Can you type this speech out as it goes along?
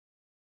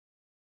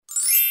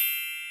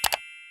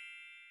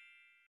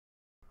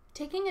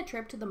Taking a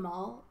trip to the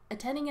mall,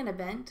 attending an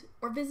event,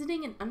 or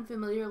visiting an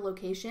unfamiliar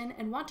location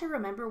and want to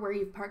remember where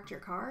you've parked your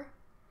car?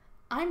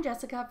 I'm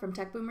Jessica from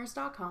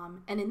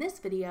TechBoomers.com, and in this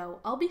video,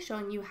 I'll be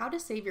showing you how to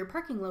save your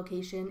parking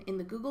location in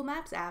the Google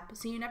Maps app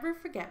so you never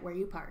forget where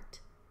you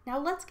parked. Now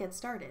let's get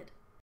started.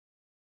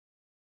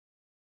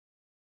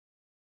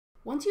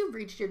 Once you've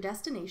reached your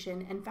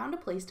destination and found a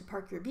place to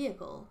park your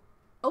vehicle,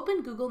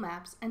 open Google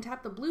Maps and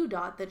tap the blue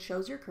dot that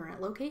shows your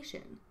current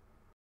location.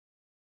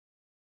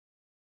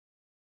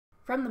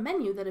 From the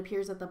menu that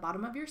appears at the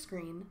bottom of your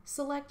screen,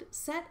 select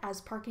Set as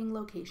Parking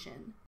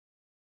Location.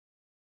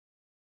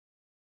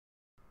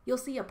 You'll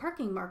see a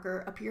parking marker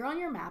appear on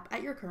your map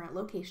at your current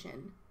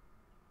location.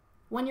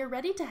 When you're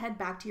ready to head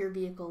back to your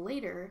vehicle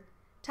later,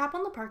 tap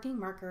on the parking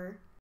marker,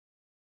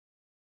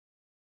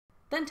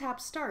 then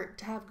tap Start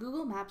to have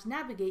Google Maps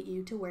navigate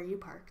you to where you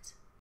parked.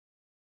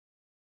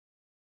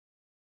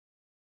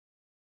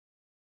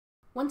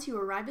 Once you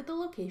arrive at the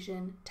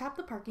location, tap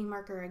the parking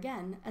marker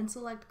again and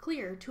select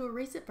Clear to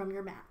erase it from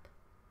your map.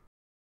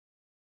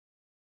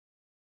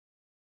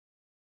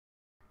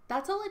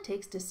 That's all it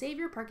takes to save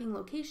your parking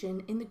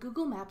location in the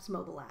Google Maps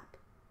mobile app.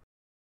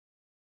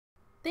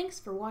 Thanks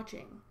for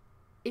watching.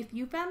 If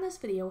you found this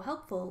video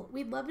helpful,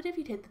 we'd love it if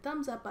you'd hit the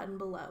thumbs up button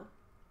below.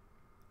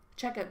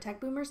 Check out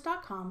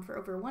TechBoomers.com for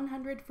over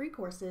 100 free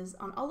courses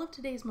on all of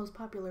today's most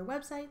popular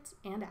websites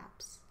and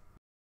apps.